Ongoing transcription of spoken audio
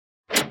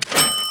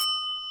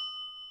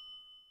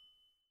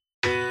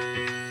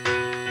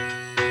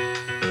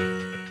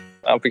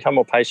I've become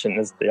more patient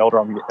as the older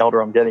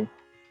I'm getting.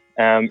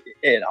 If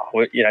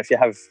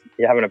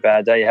you're having a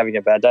bad day,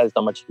 there's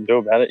not much you can do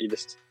about it. You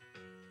just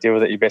deal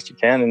with it the best you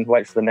can and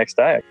wait for the next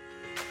day.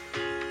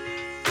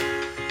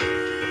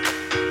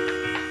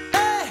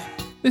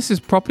 This is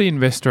Property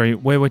Investory,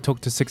 where we talk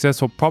to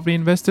successful property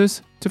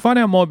investors to find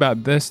out more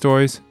about their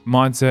stories,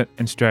 mindset,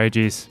 and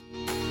strategies.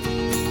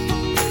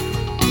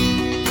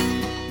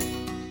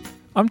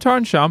 I'm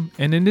Torrance Shum,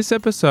 and in this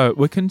episode,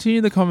 we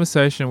continue the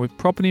conversation with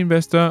property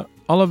investor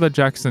Oliver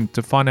Jackson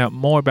to find out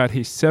more about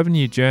his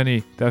 7-year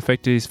journey that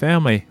affected his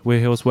family, where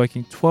he was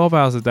working 12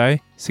 hours a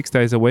day, 6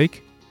 days a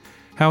week,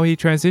 how he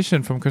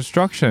transitioned from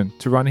construction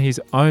to running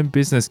his own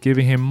business,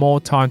 giving him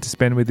more time to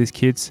spend with his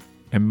kids,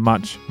 and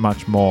much,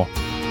 much more.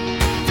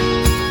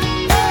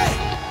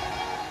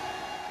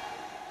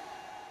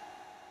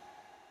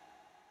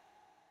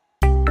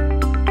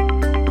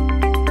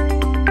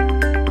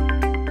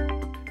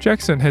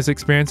 Jackson has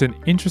experienced an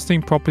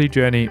interesting property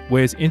journey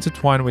where he's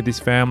intertwined with his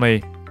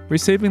family.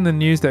 Receiving the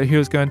news that he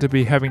was going to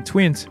be having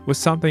twins was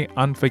something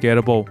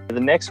unforgettable.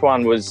 The next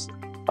one was,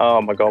 oh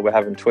my God, we're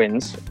having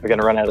twins. We're going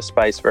to run out of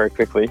space very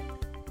quickly.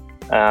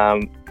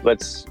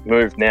 Let's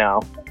move now.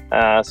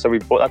 That's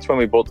when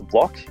we bought the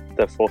block,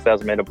 the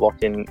 4,000 metre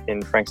block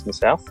in Frankston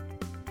South.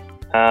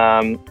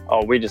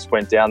 We just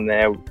went down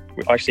there.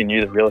 We actually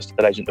knew the real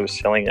estate agent that was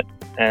selling it.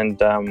 And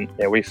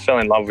we fell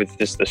in love with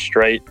just the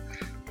street,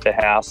 the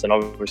house, and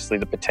obviously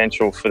the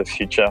potential for the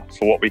future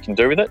for what we can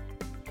do with it.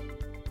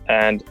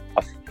 And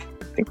I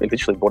think we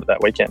literally bought it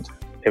that weekend.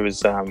 It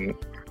was we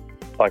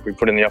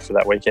put in the offer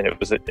that weekend. It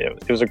was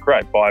a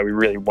great buy. We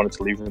really wanted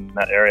to live in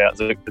that area.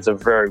 It's a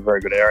very,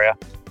 very good area.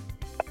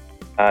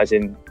 As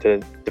in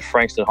the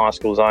Frankston High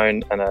School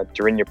zone and a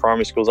Durinya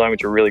Primary School zone,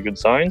 which are really good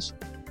zones.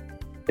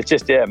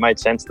 It made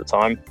sense at the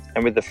time.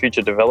 And with the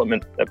future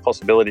development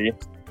possibility,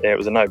 it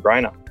was a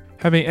no-brainer.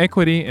 Having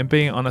equity and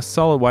being on a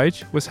solid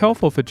wage was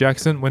helpful for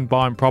Jackson when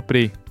buying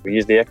property. We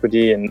used the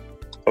equity, and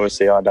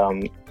obviously I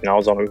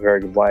was on a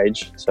very good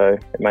wage, so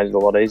it made it a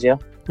lot easier.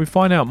 We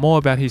find out more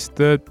about his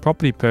third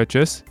property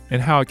purchase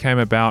and how it came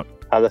about.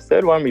 The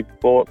third one we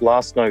bought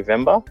last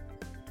November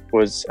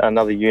was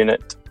another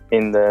unit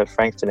in the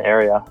Frankston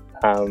area.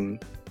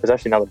 There's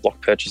actually another block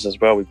purchase as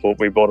well. We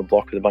bought a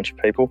block with a bunch of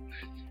people.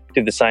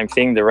 Did the same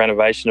thing, the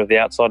renovation of the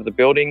outside of the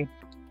building,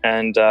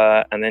 and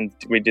then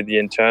we did the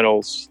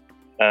internals.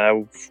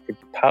 We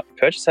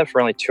purchased that for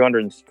only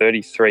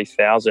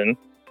 $233,000,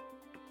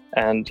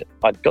 and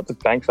I got the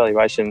bank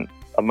valuation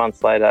a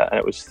month later, and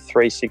it was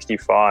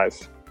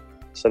 $365,000.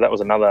 So that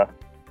was a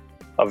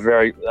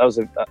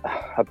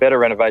better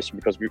renovation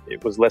because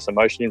it was less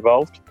emotion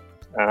involved,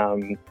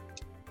 and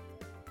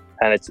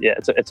it's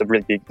a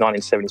really big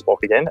 1970s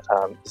block again.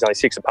 There's only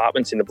 6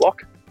 apartments in the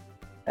block,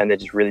 and they're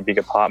just really big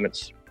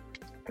apartments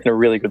in a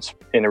really good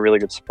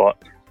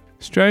spot.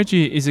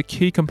 Strategy is a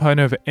key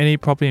component of any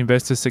property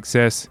investor's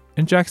success,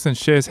 and Jackson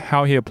shares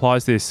how he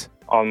applies this.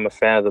 I'm a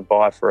fan of the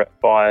buy,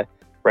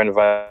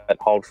 renovate,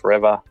 hold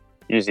forever,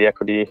 use the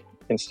equity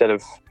instead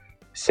of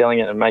selling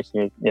it and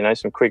making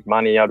some quick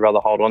money. I'd rather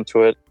hold on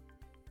to it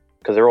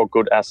because they're all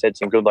good assets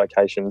in good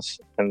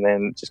locations, and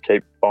then just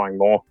keep buying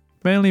more.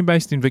 Mainly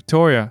based in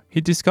Victoria, he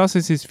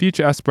discusses his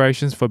future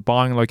aspirations for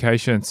buying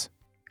locations.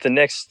 Our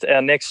next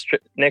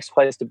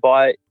place to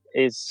buy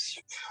is.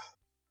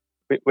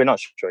 We're not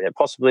sure yet.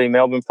 Possibly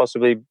Melbourne,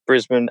 possibly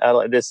Brisbane,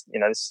 Adelaide. There's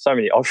so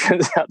many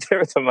options out there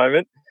at the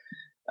moment.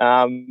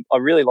 I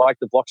really like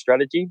the block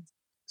strategy,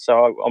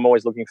 so I'm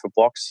always looking for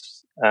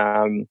blocks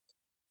because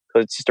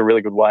it's just a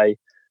really good way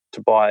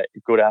to buy a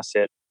good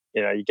asset.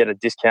 You get a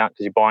discount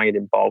because you're buying it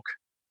in bulk.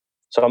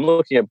 So I'm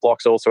looking at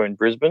blocks also in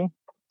Brisbane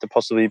to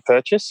possibly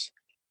purchase.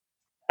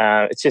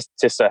 It's just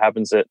so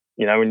happens that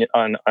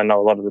I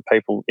know a lot of the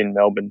people in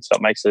Melbourne, so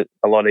it makes it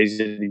a lot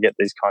easier to get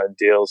these kind of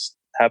deals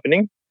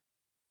happening.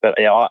 But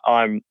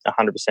I'm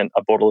 100%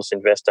 a borderless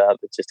investor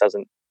that just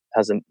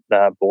hasn't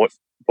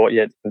bought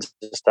yet into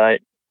the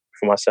state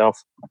for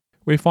myself.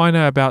 We find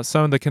out about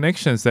some of the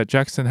connections that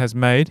Jackson has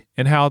made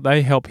and how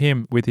they help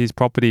him with his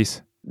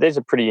properties. These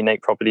are pretty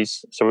unique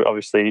properties. So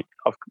obviously,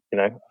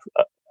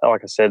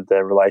 like I said,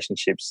 the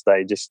relationships,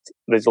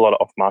 there's a lot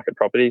of off-market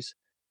properties.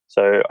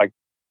 So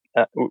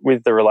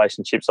with the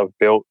relationships I've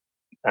built,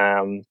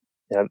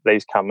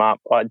 these come up.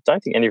 I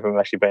don't think any of them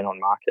have actually been on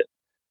market.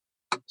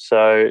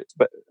 So,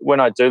 but when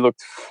I do look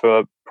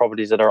for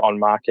properties that are on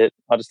market,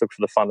 I just look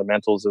for the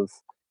fundamentals of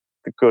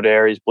the good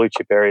areas, blue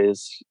chip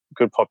areas,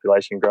 good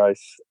population growth,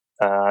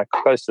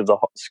 close to the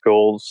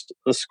schools.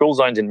 The school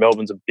zones in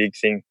Melbourne's a big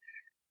thing.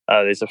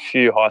 There's a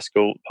few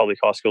public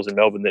high schools in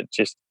Melbourne that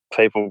just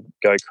people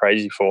go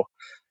crazy for.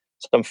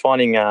 So I'm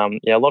finding a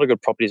lot of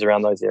good properties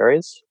around those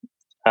areas.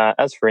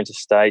 As for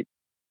interstate,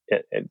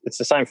 it's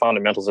the same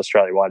fundamentals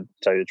Australia-wide, to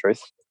tell you the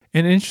truth.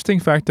 An interesting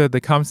factor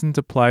that comes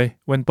into play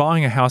when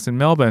buying a house in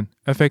Melbourne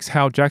affects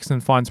how Jackson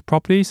finds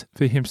properties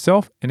for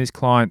himself and his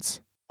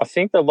clients. I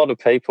think that a lot of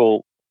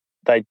people,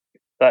 they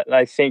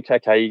think,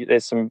 okay,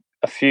 there's a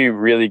few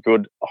really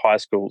good high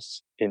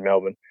schools in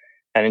Melbourne.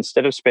 And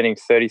instead of spending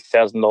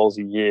 $30,000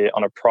 a year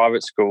on a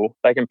private school,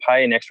 they can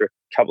pay an extra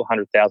couple of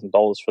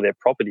 $100,000 for their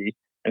property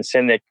and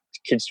send their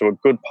kids to a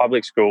good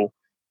public school,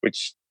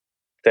 which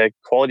the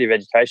quality of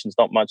education is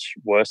not much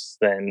worse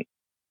than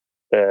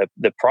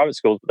the private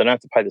schools, but they don't have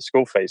to pay the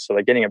school fees. So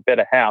they're getting a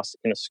better house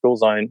in a school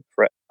zone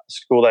for a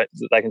school that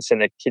they can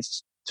send their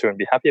kids to and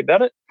be happy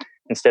about it,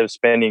 instead of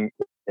spending,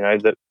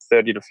 the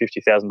 $30,000 to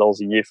 $50,000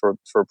 a year for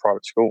a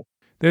private school.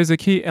 There's a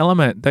key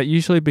element that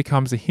usually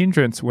becomes a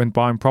hindrance when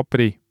buying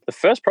property. The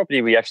first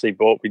property we actually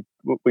bought,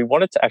 we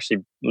wanted to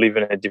actually live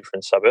in a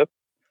different suburb,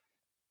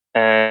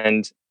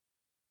 and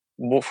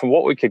from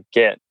what we could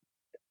get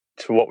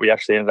to what we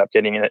actually ended up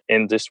getting, it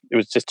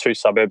was just 2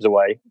 suburbs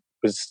away.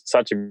 Was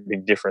such a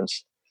big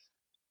difference.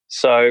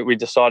 So we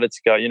decided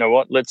to go, you know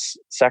what, let's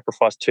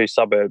sacrifice 2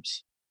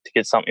 suburbs to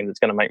get something that's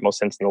going to make more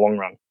sense in the long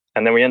run.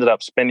 And then we ended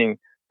up spending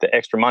the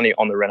extra money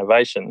on the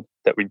renovation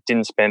that we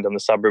didn't spend on the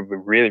suburb we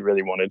really,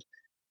 really wanted.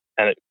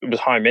 And it was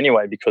home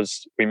anyway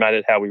because we made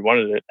it how we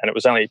wanted it, and it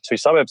was only 2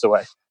 suburbs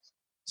away.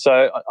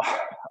 So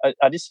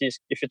I just use,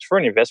 if it's for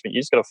an investment,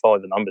 you just got to follow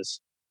the numbers.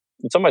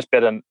 It's almost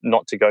better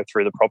not to go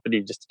through the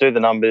property, just to do the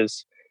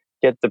numbers,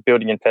 get the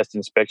building and pest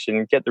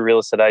inspection, get the real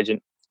estate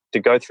agent to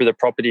go through the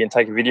property and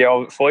take a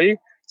video of it for you,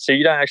 so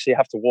you don't actually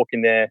have to walk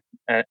in there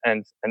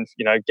and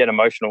get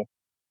emotional.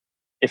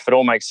 If it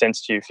all makes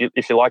sense to you,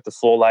 if you like the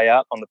floor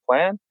layout on the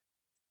plan,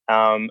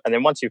 and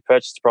then once you've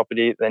purchased the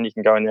property, then you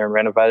can go in there and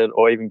renovate it,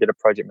 or even get a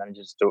project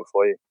manager to do it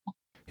for you.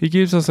 He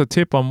gives us a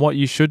tip on what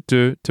you should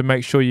do to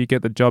make sure you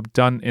get the job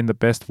done in the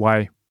best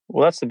way.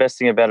 Well, that's the best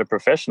thing about a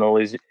professional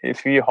is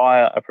if you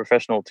hire a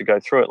professional to go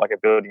through it, like a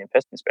building and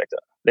pest inspector,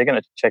 they're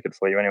going to check it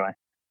for you anyway.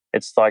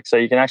 It's like, so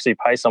you can actually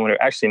pay someone who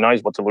actually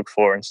knows what to look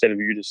for instead of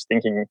you just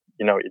thinking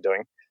you know what you're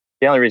doing.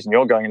 The only reason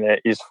you're going there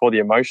is for the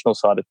emotional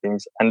side of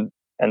things and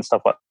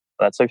stuff like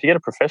that. So if you get a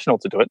professional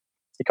to do it,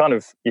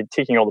 you're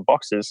ticking all the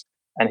boxes,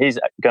 and he's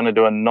going to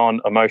do a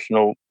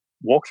non-emotional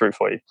walkthrough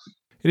for you.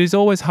 It is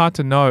always hard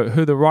to know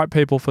who the right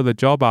people for the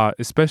job are,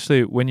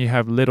 especially when you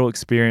have little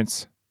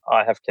experience.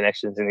 I have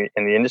connections in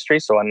the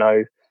industry, so I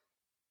know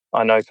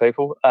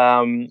people.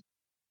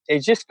 You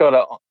just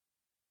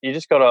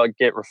gotta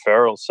get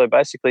referrals. So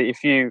basically,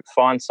 if you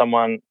find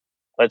someone,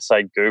 let's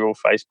say Google,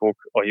 Facebook,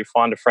 or you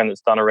find a friend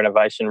that's done a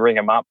renovation, ring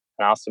them up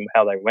and ask them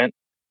how they went.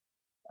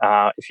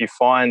 If you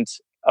find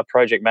a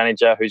project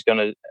manager who's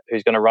going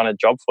to run a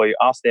job for you,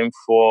 ask them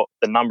for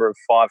the number of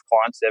 5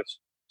 clients they've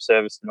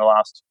serviced in the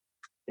last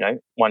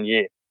 1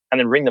 year, and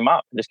then ring them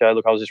up and just go,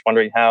 look, I was just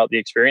wondering how the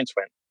experience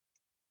went.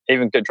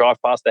 Even go drive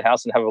past the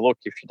house and have a look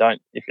if you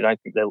don't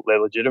think they're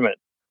legitimate.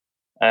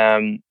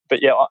 But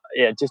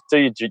just do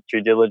your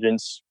due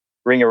diligence,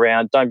 ring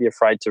around. Don't be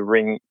afraid to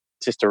ring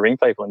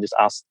people and just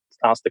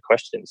ask the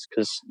questions,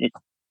 because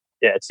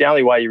it's the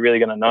only way you're really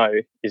going to know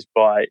is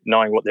by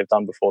knowing what they've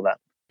done before that.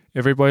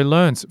 Everybody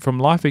learns from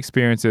life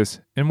experiences,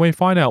 and we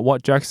find out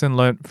what Jackson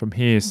learnt from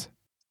his.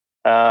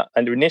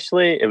 And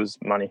initially, it was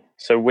money.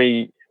 So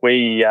we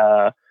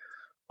were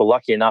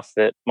lucky enough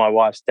that my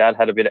wife's dad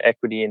had a bit of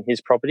equity in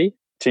his property.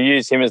 To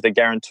use him as the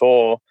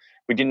guarantor,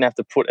 we didn't have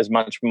to put as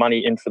much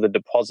money in for the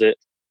deposit,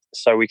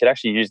 so we could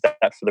actually use that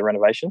for the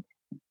renovation.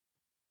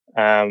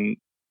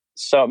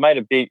 So it made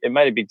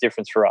a big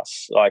difference for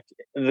us. Like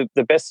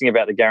the best thing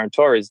about the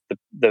guarantor is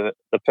the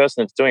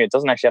person that's doing it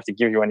doesn't actually have to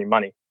give you any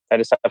money. They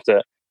just have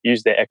to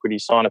use their equity,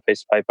 sign a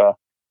piece of paper,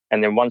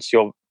 and then once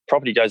your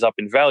property goes up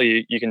in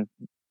value,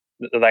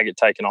 they get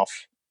taken off,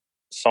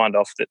 signed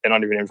off that they're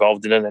not even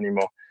involved in it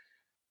anymore.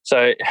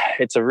 So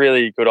it's a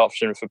really good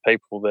option for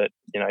people that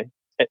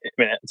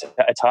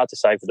it's hard to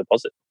save the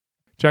deposit.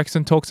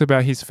 Jackson talks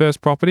about his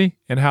first property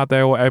and how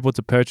they were able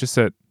to purchase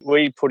it.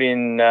 We put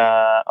in,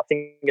 I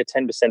think, a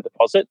 10%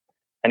 deposit.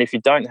 And if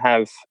you don't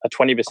have a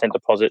 20%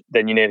 deposit,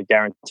 then you need a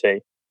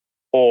guarantee,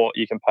 or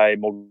you can pay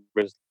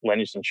mortgage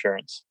lenders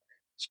insurance.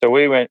 So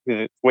we had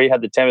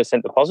the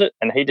 10% deposit,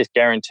 and he just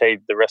guaranteed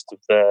the rest of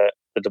the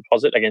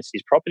deposit against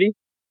his property.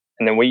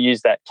 And then we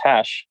used that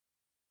cash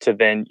to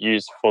then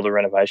use for the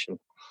renovation.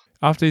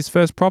 After his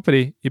first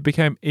property, it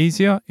became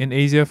easier and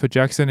easier for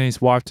Jackson and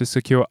his wife to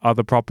secure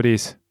other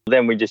properties.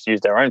 Then we just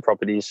used our own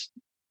properties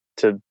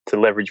to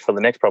leverage for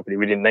the next property.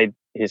 We didn't need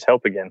his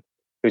help again.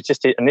 It was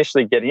just to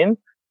initially get in,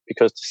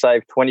 because to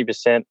save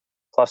 20%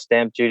 plus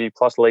stamp duty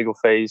plus legal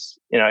fees,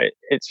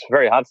 it's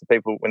very hard for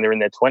people when they're in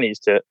their 20s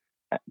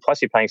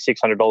plus you're paying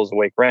 $600 a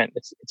week rent.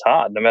 It's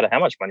hard no matter how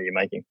much money you're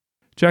making.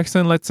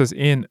 Jackson lets us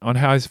in on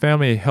how his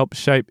family helped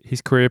shape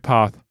his career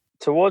path.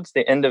 Towards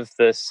the end of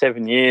the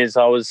 7 years,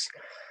 I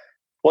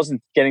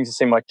wasn't getting to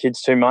see my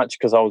kids too much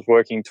because I was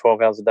working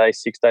 12 hours a day,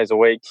 6 days a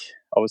week.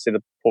 Obviously,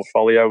 the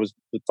portfolio was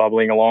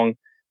bubbling along. And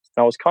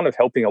I was kind of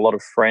helping a lot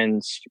of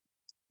friends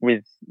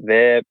with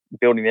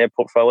building their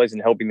portfolios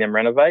and helping them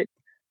renovate.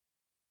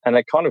 And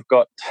it kind of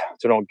got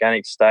to an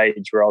organic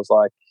stage where I was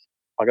like,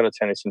 I got to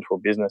turn this into a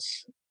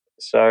business.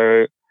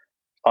 So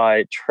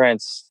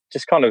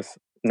just kind of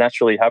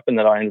naturally happened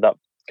that I ended up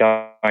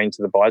going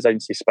to the buyer's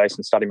agency space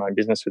and starting my own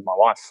business with my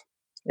wife.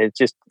 It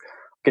just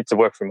get to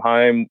work from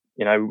home.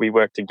 We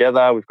work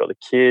together. We've got the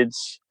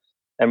kids.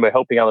 and we're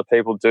helping other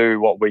people do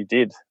what we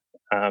did.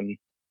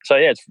 So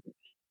yeah,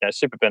 it's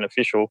super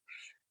beneficial,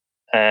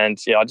 and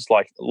I just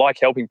like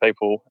helping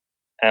people,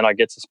 and I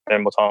get to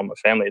spend more time with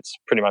my family. It's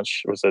pretty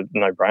much, it was a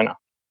no-brainer.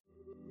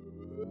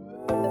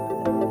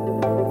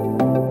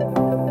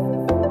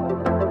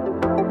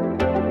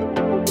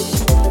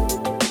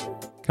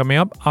 Coming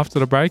up after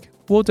the break,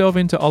 we'll delve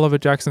into Oliver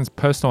Jackson's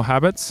personal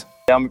habits.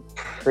 I'm a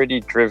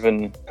pretty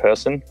driven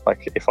person.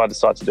 Like, if I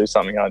decide to do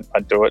something, I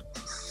do it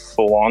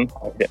full on.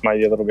 I get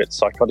maybe a little bit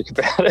psychotic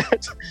about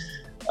it.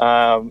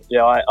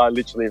 I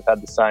literally have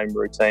had the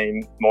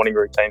same morning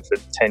routine for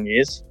 10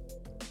 years,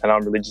 and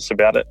I'm religious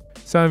about it.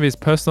 Some of his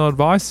personal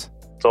advice: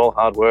 it's all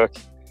hard work.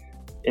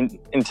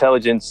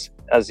 Intelligence,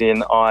 as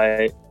in,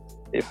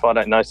 if I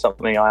don't know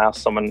something, I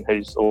ask someone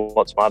who's a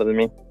lot smarter than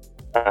me.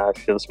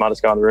 If you're the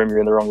smartest guy in the room, you're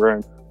in the wrong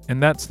room.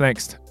 And that's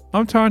next.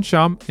 I'm Tyron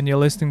Shum, and you're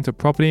listening to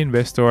Property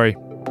Investory.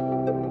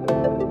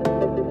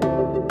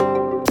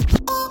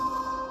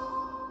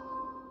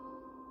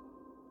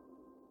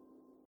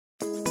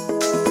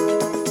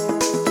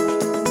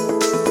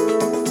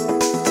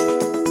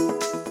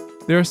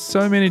 There are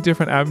so many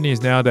different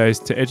avenues nowadays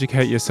to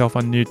educate yourself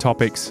on new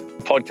topics.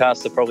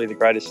 Podcasts are probably the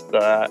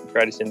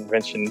greatest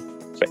invention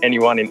for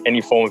anyone in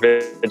any form of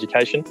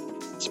education,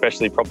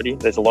 especially property.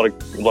 There's a lot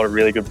of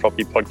really good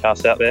property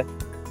podcasts out there.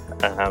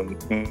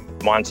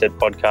 Mindset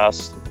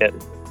podcasts.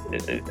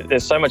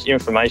 There's so much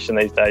information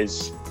these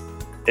days,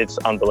 it's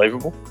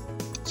unbelievable.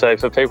 So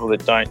for people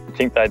that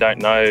don't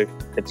know,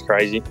 it's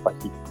crazy. Like,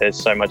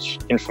 there's so much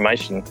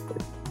information.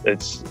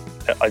 It's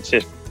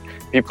just,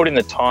 if you put in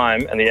the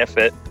time and the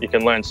effort, you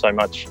can learn so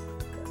much.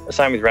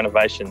 Same with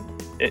renovation.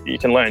 You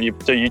can learn. You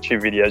do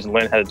YouTube videos and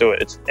learn how to do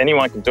it.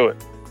 Anyone can do it.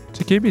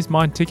 To keep his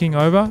mind ticking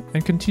over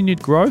and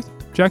continued growth,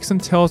 Jackson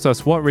tells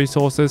us what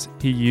resources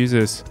he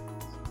uses.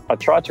 I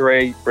try to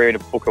read a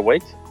book a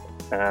week.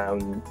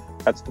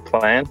 That's the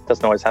plan.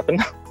 Doesn't always happen.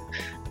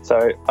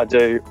 So I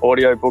do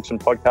audio books and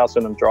podcasts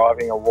when I'm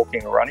driving or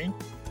walking or running,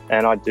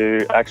 and I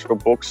do actual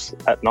books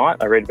at night.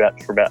 I read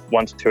for about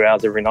 1 to 2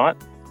 hours every night,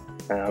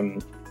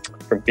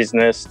 from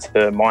business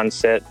to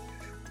mindset,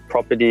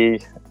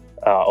 property,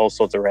 all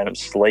sorts of random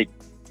sleep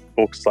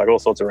books, like all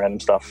sorts of random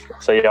stuff.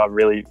 So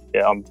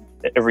I'm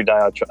every day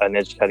I'm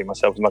educating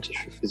myself as much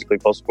as physically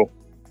possible.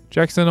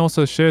 Jackson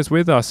also shares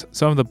with us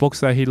some of the books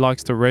that he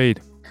likes to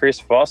read. Chris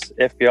Voss,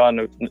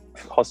 FBI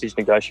Hostage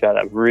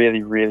Negotiator,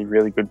 really, really,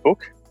 really good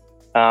book.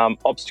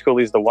 Obstacle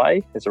is the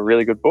Way is a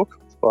really good book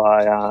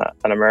by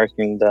an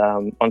American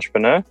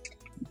entrepreneur.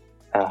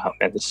 And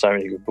there's so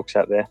many good books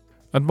out there.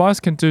 Advice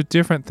can do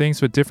different things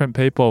for different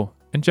people,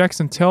 and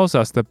Jackson tells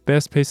us the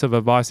best piece of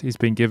advice he's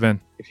been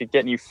given. If you get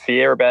any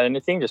fear about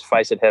anything, just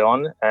face it head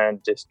on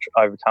and just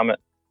overcome it.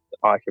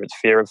 Like, if it's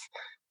fear of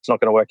it's not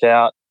going to work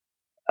out,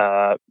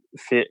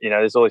 fear,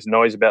 there's all this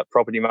noise about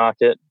property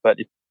market, but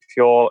if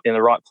you're in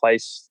the right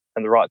place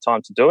and the right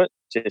time to do it,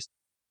 just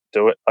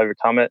do it,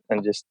 overcome it,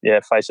 and just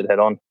face it head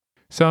on.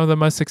 Some of the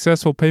most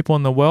successful people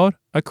in the world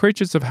are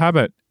creatures of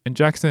habit, and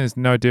Jackson is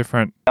no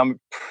different. I'm a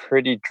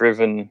pretty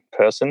driven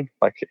person.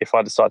 Like, if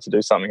I decide to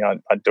do something,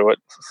 I do it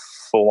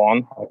full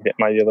on. I get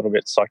maybe a little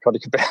bit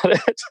psychotic about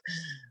it.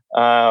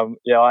 I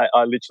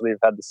literally have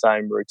had the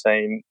same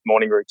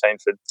morning routine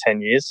for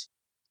 10 years,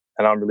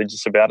 and I'm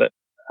religious about it.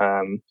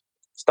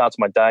 Starts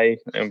my day,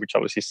 and which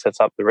obviously sets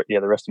up the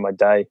rest of my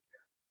day.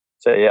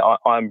 So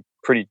I'm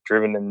pretty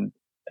driven,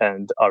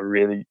 and I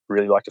really,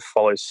 really like to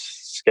follow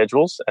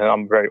schedules, and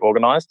I'm very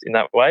organized in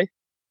that way.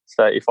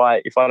 So if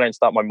I don't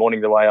start my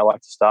morning the way I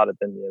like to start it,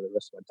 then the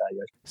rest of my day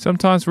goes.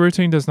 Sometimes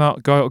routine does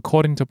not go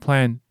according to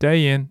plan,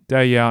 day in,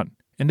 day out,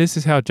 and this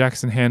is how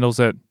Jackson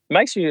handles it. It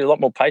makes you a lot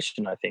more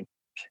patient, I think.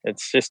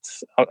 It's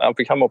just I've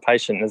become more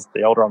patient as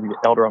the older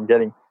I'm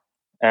getting.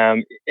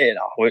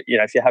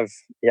 If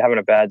you're having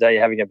a bad day,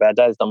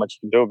 there's not much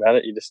you can do about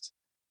it. You just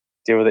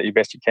deal with it the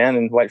best you can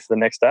and wait for the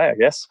next day, I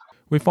guess.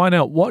 We find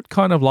out what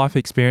kind of life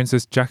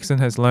experiences Jackson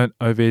has learnt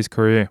over his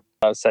career.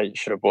 I'd say you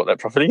should have bought that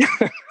property.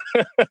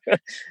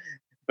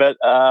 But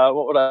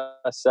what would I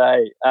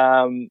say?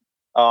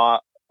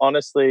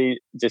 Honestly,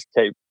 just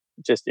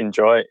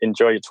enjoy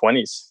your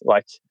 20s.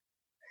 Like,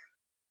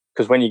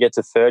 because when you get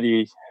to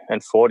 30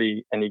 and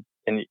 40,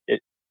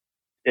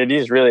 it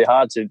is really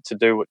hard to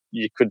do what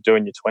you could do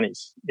in your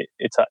 20s.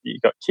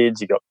 You've got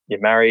kids, you're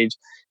married,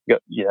 you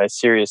got a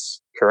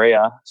serious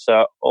career.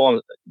 So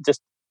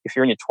if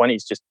you're in your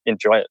 20s, just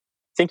enjoy it.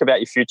 Think about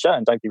your future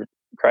and don't get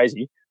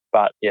crazy.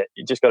 But you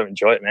just got to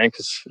enjoy it, man,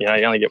 because you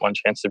only get one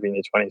chance to be in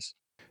your 20s.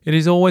 It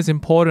is always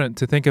important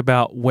to think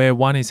about where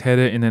one is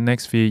headed in the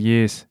next few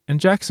years. And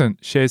Jackson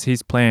shares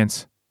his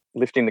plans.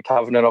 Lifting the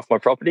covenant off my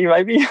property,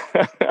 maybe.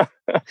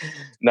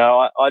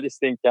 No, I just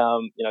think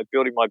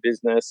building my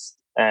business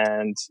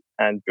and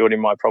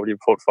building my property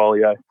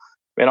portfolio.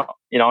 I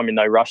mean, I'm in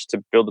no rush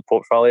to build the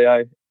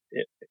portfolio.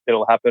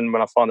 It'll happen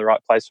when I find the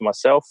right place for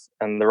myself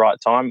and the right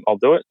time. I'll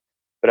do it.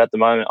 But at the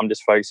moment, I'm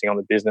just focusing on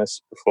the business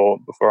before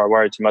I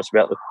worry too much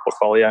about the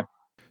portfolio.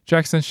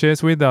 Jackson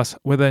shares with us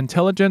whether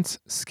intelligence,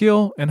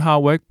 skill, and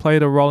hard work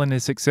played a role in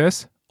his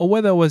success, or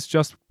whether it was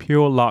just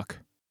pure luck.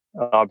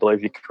 I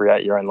believe you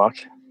create your own luck.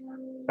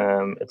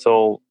 It's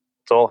all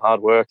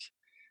hard work.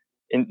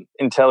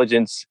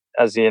 Intelligence,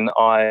 as in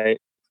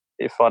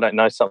if I don't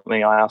know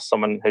something, I ask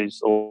someone who's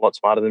a lot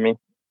smarter than me.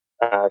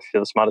 If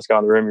you're the smartest guy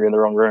in the room, you're in the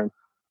wrong room.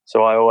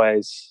 So I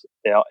always,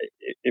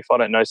 if I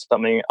don't know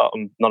something,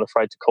 I'm not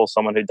afraid to call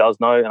someone who does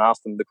know and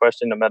ask them the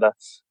question, no matter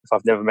if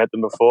I've never met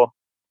them before.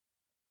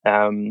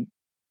 And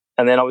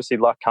then obviously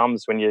luck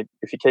comes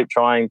if you keep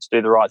trying to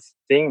do the right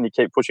thing and you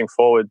keep pushing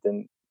forward,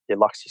 then your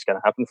luck's just going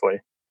to happen for you.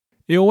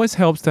 It always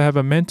helps to have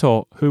a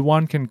mentor who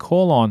one can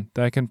call on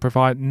that can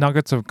provide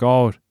nuggets of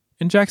gold.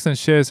 And Jackson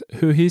shares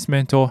who his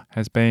mentor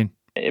has been.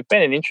 It's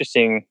been an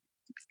interesting,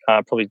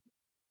 probably,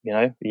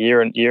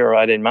 year or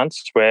 18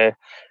 months where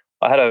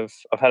I've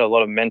had a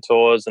lot of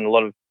mentors and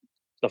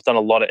I've done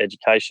a lot of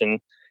education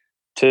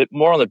to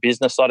more on the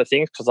business side of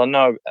things, because I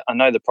know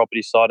the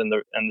property side and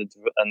the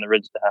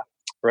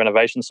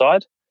renovation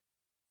side.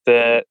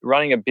 The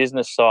running a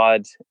business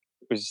side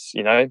was,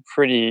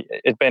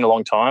 it'd been a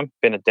long time,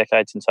 been a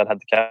decade since I'd had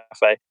the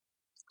cafe.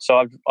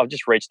 So I've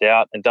just reached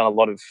out and done I've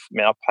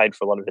paid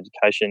for a lot of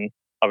education.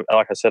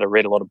 Like I said, I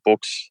read a lot of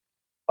books.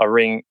 I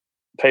ring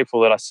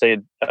people that I see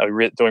are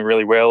doing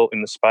really well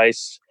in the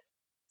space.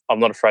 I'm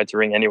not afraid to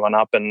ring anyone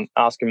up and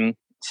ask them,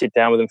 sit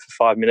down with them for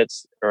 5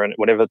 minutes or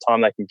whatever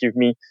time they can give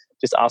me,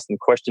 just ask them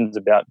questions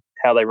about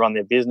how they run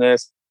their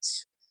business.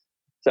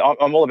 So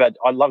I'm all about,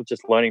 I love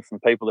just learning from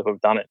people who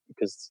have done it,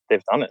 because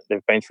they've done it.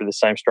 They've been through the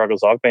same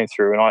struggles I've been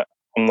through, and I'm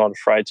not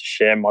afraid to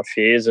share my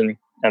fears and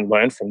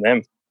learn from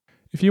them.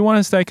 If you want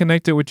to stay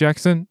connected with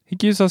Jackson, he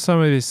gives us some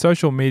of his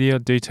social media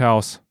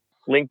details.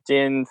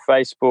 LinkedIn,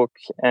 Facebook,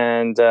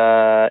 and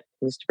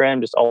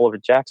Instagram, just Oliver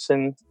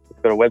Jackson.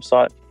 We've got a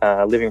website,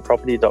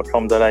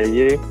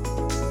 livingproperty.com.au.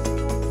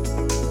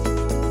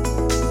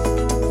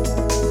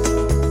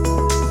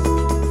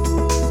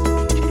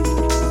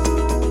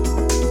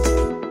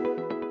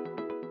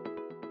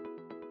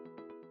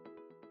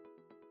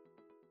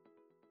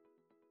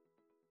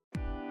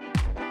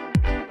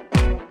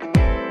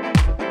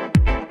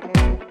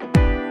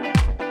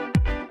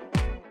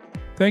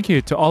 Thank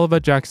you to Oliver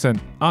Jackson,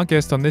 our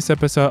guest on this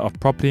episode of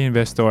Property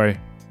Investory.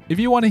 If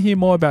you want to hear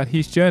more about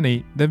his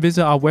journey, then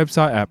visit our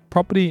website at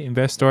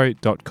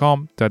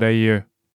propertyinvestory.com.au.